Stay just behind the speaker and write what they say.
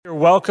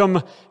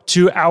Welcome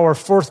to our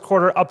fourth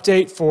quarter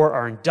update for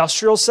our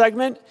industrial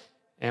segment.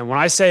 And when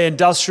I say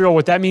industrial,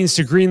 what that means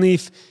to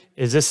Greenleaf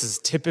is this is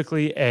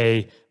typically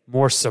a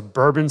more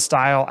suburban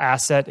style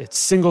asset. It's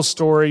single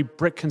story,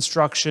 brick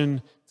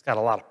construction. It's got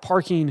a lot of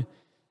parking.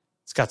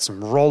 It's got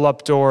some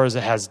roll-up doors.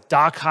 It has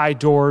dock-high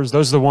doors.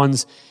 Those are the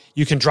ones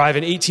you can drive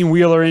an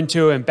 18-wheeler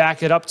into and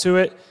back it up to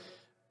it.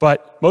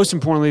 But most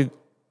importantly,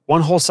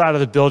 one whole side of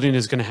the building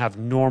is going to have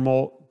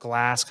normal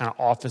glass kind of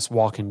office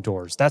walk-in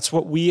doors. That's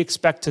what we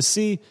expect to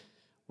see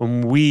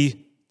when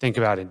we think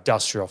about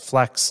industrial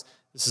flex.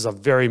 This is a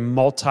very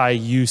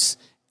multi-use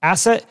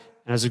asset.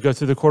 And as we go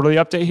through the quarterly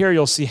update here,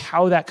 you'll see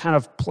how that kind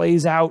of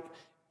plays out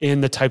in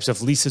the types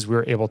of leases we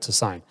were able to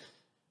sign.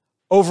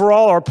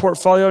 Overall, our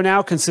portfolio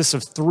now consists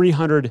of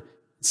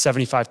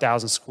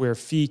 375,000 square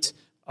feet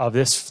of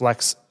this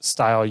flex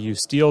style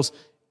use deals,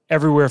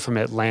 everywhere from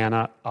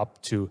Atlanta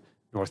up to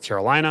North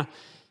Carolina.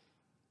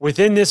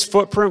 Within this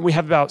footprint, we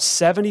have about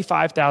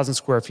 75,000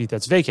 square feet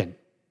that's vacant.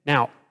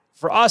 Now,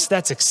 for us,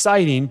 that's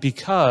exciting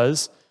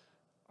because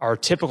our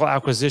typical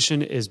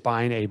acquisition is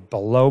buying a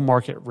below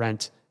market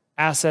rent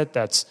asset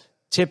that's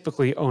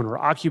typically owner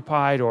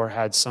occupied or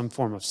had some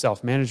form of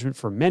self-management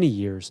for many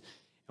years.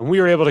 And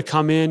we were able to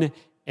come in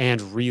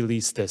and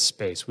release this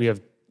space. We have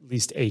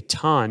leased a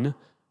ton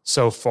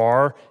so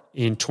far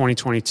in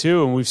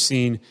 2022, and we've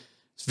seen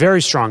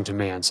very strong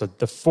demand. So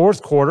the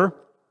fourth quarter,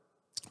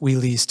 we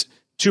leased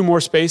 2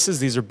 more spaces.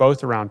 These are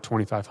both around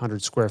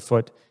 2,500 square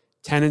foot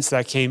tenants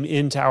that came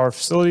into our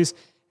facilities.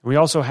 And we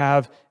also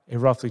have a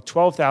roughly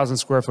 12,000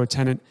 square foot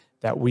tenant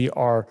that we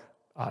are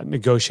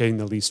negotiating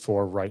the lease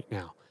for right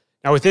now.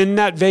 Now, within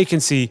that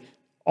vacancy,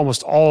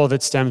 almost all of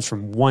it stems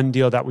from one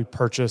deal that we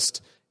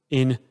purchased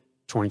in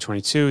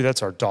 2022.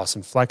 That's our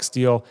Dawson Flex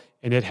deal.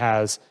 And it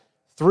has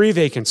 3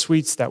 vacant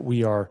suites that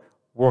we are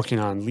working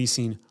on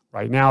leasing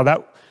right now.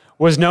 That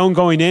was known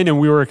going in, and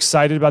we were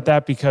excited about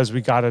that because we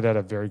got it at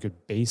a very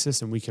good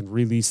basis, and we can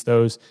release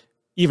those.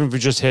 Even if we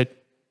just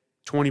hit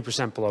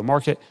 20% below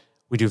market,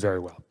 we do very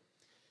well.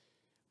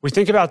 We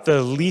think about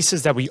the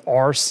leases that we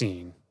are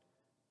seeing.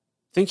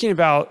 Thinking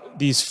about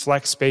these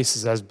flex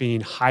spaces as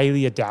being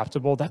highly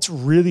adaptable, that's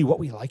really what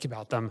we like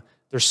about them.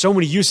 There's so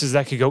many uses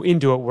that could go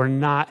into it. We're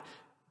not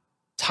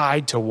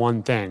tied to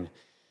one thing.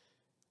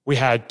 We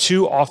had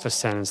 2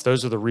 office tenants.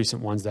 Those are the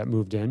recent ones that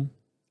moved in.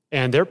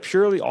 And they're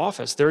purely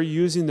office. They're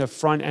using the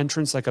front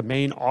entrance like a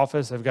main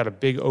office. They've got a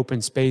big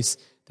open space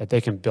that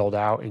they can build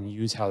out and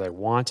use how they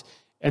want.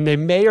 And they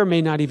may or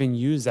may not even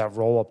use that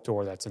roll-up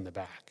door that's in the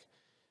back.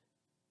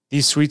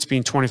 These suites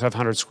being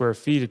 2,500 square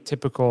feet, a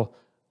typical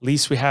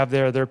lease we have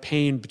there, they're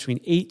paying between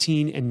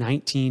 $18 and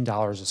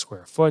 $19 a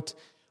square foot.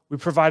 We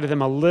provided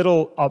them a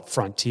little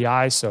upfront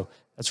TI, so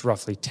that's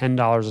roughly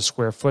 $10 a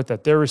square foot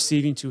that they're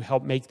receiving to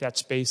help make that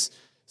space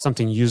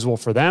something usable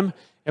for them.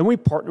 And we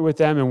partner with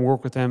them and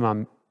work with them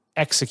on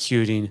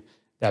executing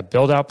that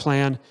build-out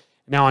plan.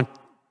 Now,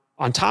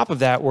 on top of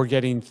that, we're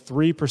getting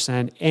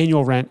 3%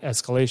 annual rent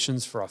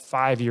escalations for a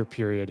 5-year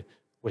period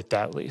with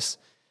that lease.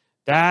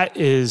 That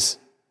is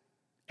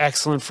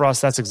excellent for us.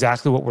 That's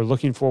exactly what we're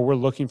looking for. We're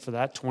looking for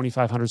that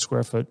 2,500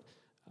 square foot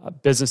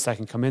business that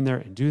can come in there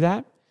and do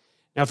that.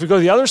 Now, if we go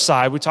to the other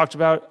side, we talked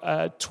about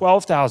a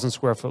 12,000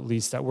 square foot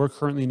lease that we're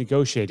currently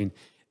negotiating.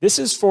 This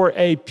is for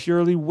a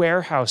purely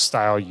warehouse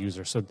style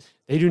user. So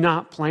they do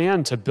not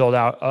plan to build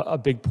out a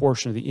big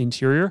portion of the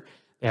interior.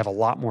 They have a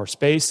lot more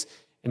space.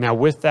 And now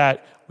with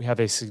that, we have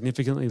a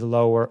significantly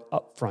lower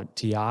upfront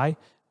TI.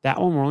 That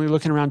one, we're only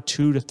looking around $2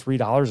 to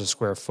 $3 a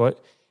square foot.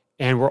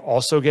 And we're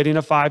also getting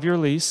a 5-year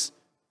lease,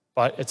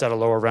 but it's at a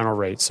lower rental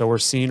rate. So we're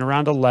seeing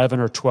around $11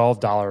 or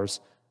 $12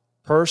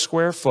 per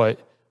square foot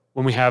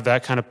when we have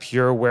that kind of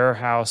pure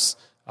warehouse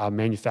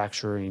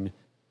manufacturing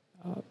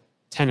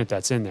tenant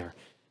that's in there.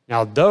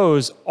 Now,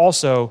 those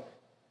also,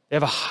 they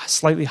have a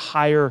slightly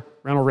higher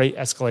rental rate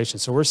escalation.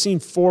 So we're seeing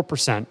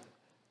 4%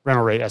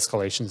 rental rate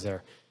escalations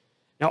there.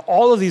 Now,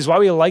 all of these, why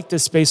we like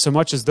this space so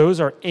much is those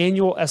are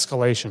annual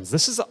escalations.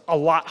 This is a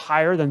lot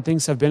higher than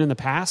things have been in the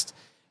past.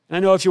 And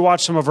I know if you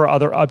watch some of our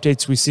other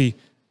updates, we see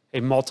a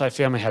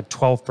multifamily had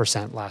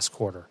 12% last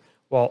quarter.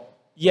 Well,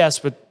 yes,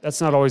 but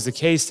that's not always the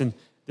case. And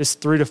this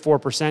 3 to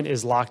 4%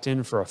 is locked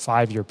in for a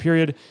 5-year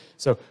period.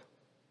 So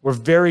we're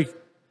very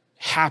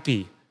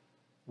happy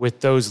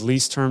with those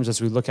lease terms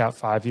as we look out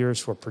 5 years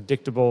for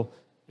predictable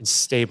and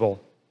stable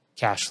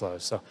cash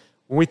flows. So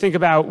when we think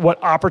about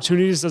what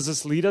opportunities does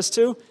this lead us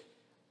to,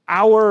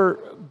 our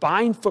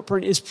buying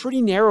footprint is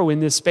pretty narrow in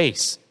this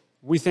space.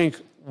 We think,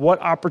 what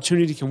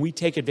opportunity can we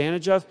take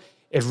advantage of?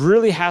 It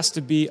really has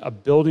to be a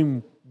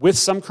building with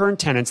some current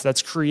tenants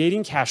that's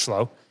creating cash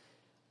flow.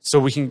 So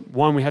we can,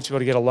 one, we have to be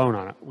able to get a loan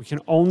on it. We can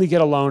only get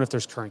a loan if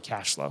there's current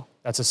cash flow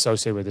that's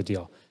associated with the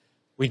deal.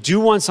 We do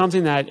want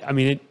something that,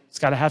 it's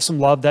got to have some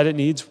love that it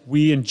needs.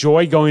 We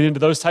enjoy going into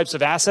those types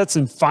of assets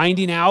and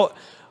finding out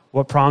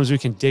what problems we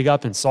can dig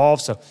up and solve.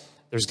 So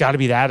there's got to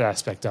be that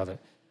aspect of it.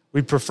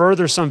 We prefer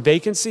there's some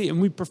vacancy, and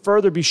we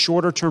prefer there be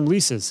shorter term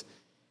leases.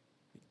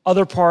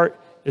 Other part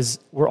is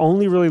we're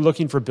only really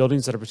looking for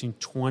buildings that are between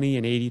 20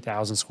 and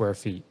 80,000 square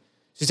feet.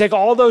 So you take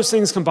all those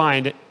things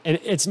combined, and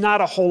it's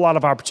not a whole lot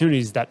of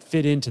opportunities that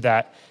fit into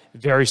that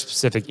very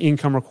specific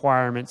income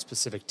requirement,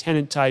 specific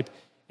tenant type,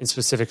 and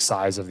specific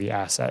size of the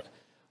asset.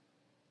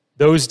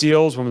 Those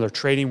deals, when they're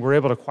trading, we're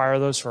able to acquire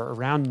those for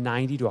around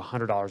 $90 to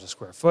 $100 a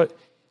square foot,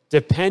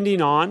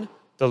 depending on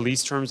the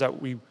lease terms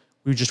that we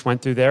just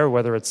went through there,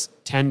 whether it's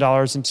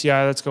 $10 in TI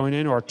that's going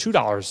in or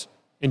 $2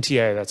 in TI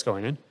that's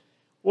going in.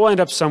 We'll end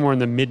up somewhere in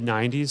the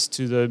mid-90s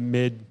to the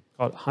 $110,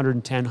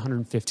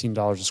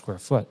 $115 a square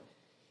foot.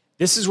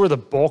 This is where the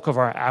bulk of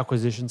our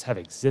acquisitions have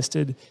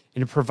existed,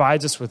 and it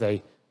provides us with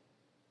a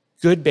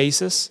good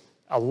basis,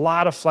 a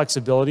lot of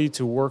flexibility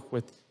to work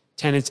with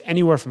tenants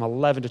anywhere from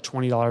 $11 to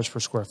 $20 per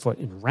square foot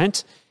in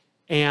rent.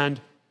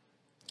 And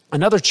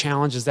another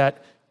challenge is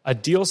that a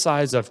deal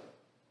size of,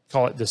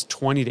 call it this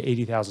 20 to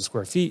 80,000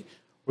 square feet,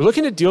 we're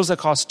looking at deals that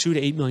cost $2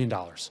 to $8 million.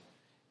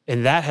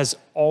 And that has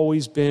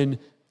always been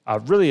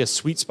really a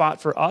sweet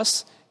spot for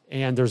us.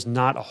 And there's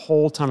not a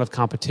whole ton of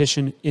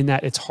competition in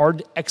that. It's hard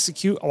to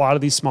execute a lot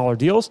of these smaller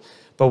deals,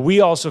 but we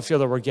also feel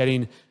that we're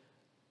getting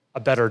a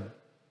better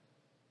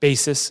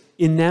basis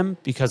in them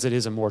because it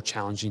is a more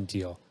challenging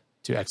deal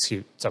to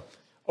execute. So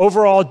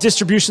overall,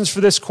 distributions for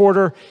this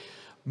quarter,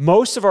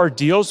 most of our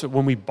deals,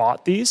 when we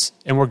bought these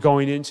and we're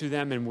going into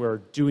them and we're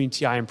doing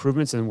TI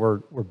improvements and we're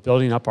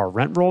building up our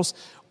rent rolls,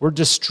 we're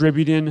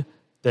distributing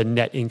the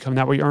net income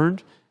that we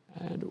earned.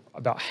 And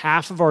about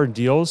half of our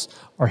deals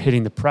are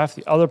hitting the pref.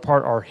 The other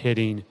part are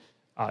hitting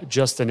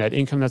just the net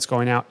income that's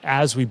going out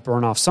as we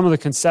burn off some of the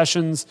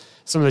concessions,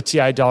 some of the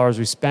TI dollars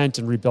we spent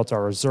and rebuilt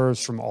our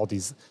reserves from all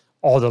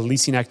the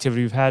leasing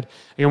activity we've had.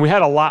 Again, we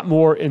had a lot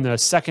more in the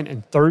second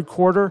and third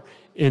quarter.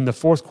 In the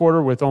fourth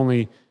quarter, with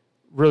only,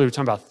 really, we're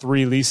talking about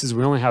 3 leases.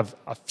 We only have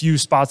a few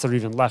spots that are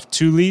even left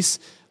to lease.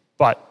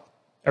 But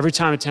every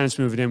time a tenant's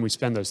moving in, we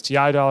spend those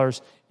TI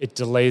dollars. It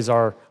delays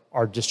our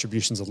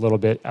distributions a little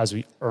bit as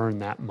we earn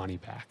that money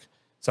back.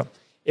 So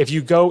if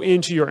you go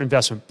into your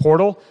investment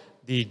portal,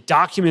 the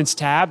Documents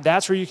tab,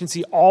 that's where you can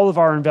see all of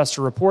our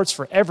investor reports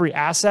for every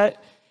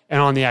asset.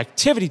 And on the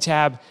Activity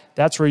tab,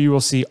 that's where you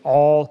will see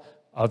all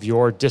of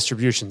your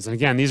distributions. And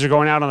again, these are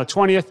going out on the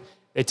 20th.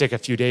 They take a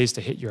few days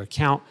to hit your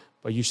account,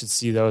 but you should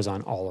see those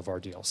on all of our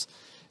deals.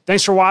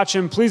 Thanks for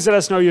watching. Please let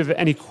us know if you have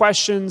any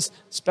questions,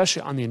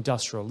 especially on the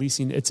industrial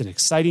leasing. It's an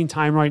exciting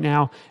time right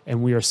now,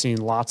 and we are seeing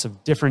lots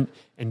of different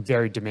and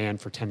varied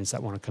demand for tenants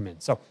that want to come in.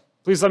 So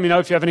please let me know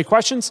if you have any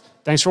questions.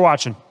 Thanks for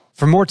watching.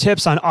 For more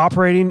tips on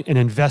operating and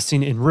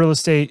investing in real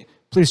estate,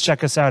 please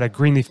check us out at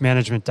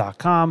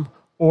greenleafmanagement.com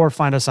or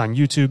find us on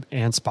YouTube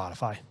and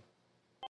Spotify.